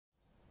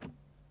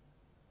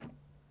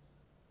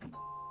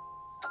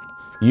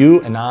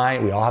You and I,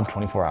 we all have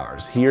 24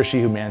 hours. He or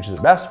she who manages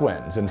it best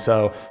wins. And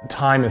so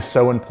time is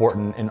so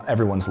important in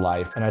everyone's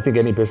life. And I think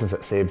any business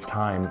that saves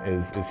time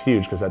is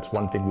huge, because that's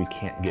one thing we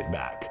can't get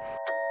back.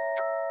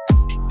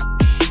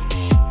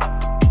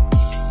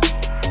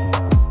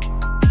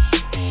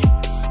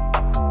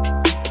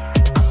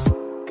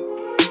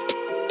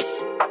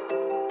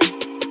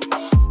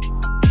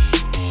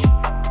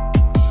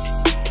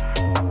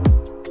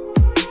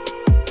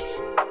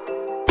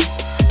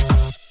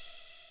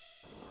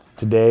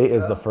 Today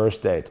is the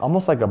first day. It's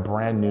almost like a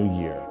brand new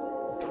year.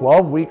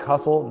 12-week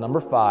hustle, number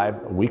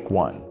 5, week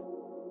 1.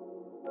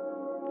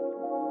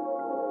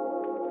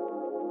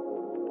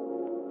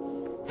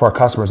 For our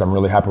customers, I'm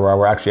really happy where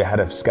we're actually ahead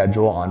of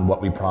schedule on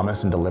what we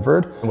promised and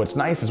delivered. And what's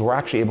nice is we're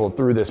actually able,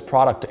 through this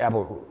product, to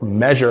able to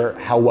measure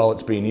how well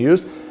it's being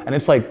used. And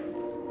it's like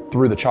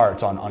through the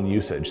charts on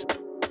usage.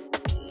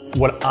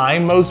 What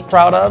I'm most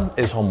proud of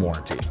is home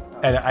warranty.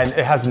 And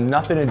it has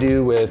nothing to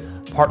do with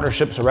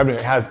partnerships or revenue.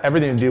 It has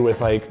everything to do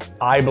with, like,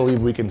 I believe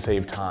we can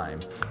save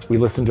time. We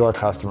listen to our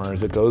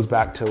customers. It goes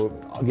back to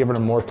giving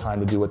them more time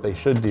to do what they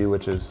should do,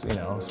 which is, you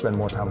know, spend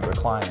more time with their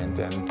client.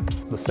 And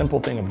the simple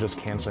thing of just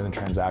canceling the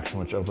transaction,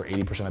 which over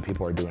 80% of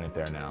people are doing it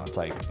there now. It's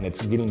like, and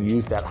it's getting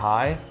used that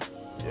high,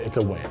 it's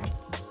a win.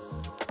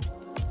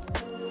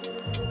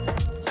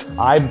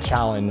 I've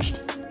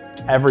challenged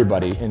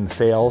everybody in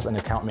sales and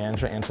account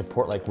management and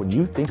support, like, when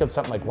you think of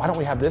something like, why don't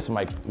we have this? I'm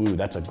like, ooh,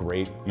 that's a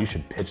great, you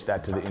should pitch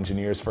that to the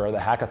engineers for the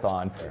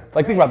hackathon.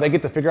 Like, think about it, they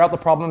get to figure out the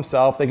problem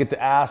themselves, they get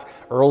to ask.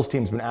 Earl's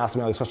team's been asking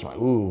me all these questions, I'm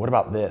like, ooh, what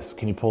about this?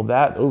 Can you pull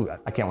that? Ooh,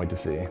 I can't wait to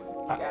see.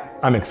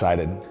 I'm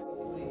excited.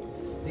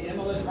 The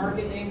MLS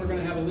market name, we're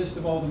gonna have a list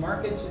of all the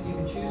markets that you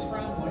can choose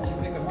from. Once you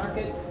pick a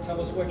market, tell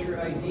us what your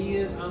ID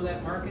is on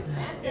that market.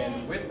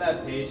 And with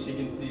that page, you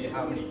can see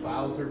how many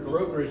files or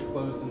brokerage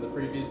closed in the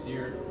previous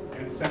year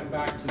and sent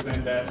back to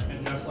Zendesk,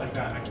 and just like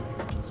that, I can make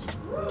a list.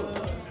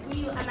 Can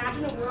you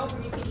imagine a world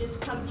where you can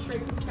just come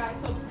straight from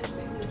SkySlope,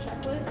 potentially from your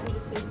checklist, and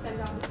just say send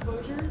out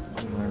disclosures?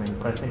 Learning,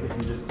 but I think if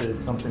you just did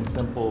something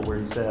simple where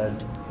you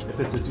said, if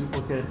it's a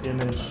duplicate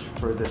image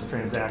for this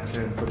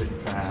transaction, put it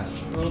in trash.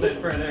 A little bit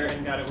further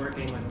and got it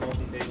working with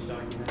multi-page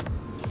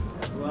documents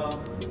as well.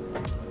 And you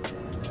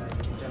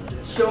can jump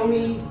to Show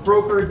me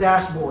broker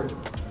dashboard.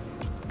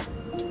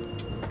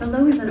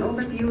 Below is an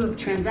overview of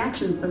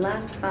transactions the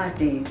last 5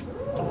 days.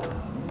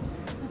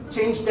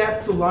 Change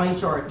that to line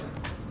chart.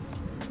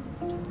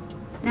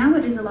 Now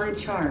it is a line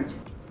chart.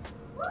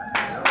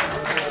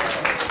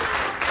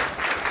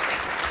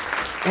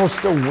 We're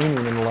still winning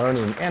and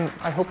learning, and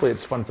hopefully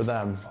it's fun for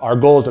them. Our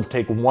goal is to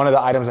take one of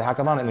the items at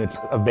Hackathon and it's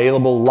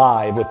available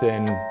live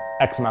within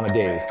X amount of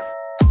days.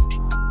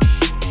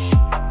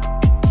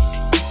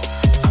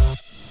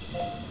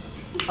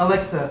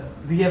 Alexa,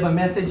 do you have a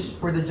message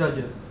for the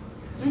judges?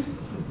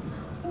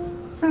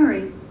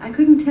 Sorry, I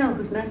couldn't tell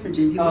whose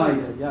messages you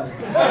want. Yeah.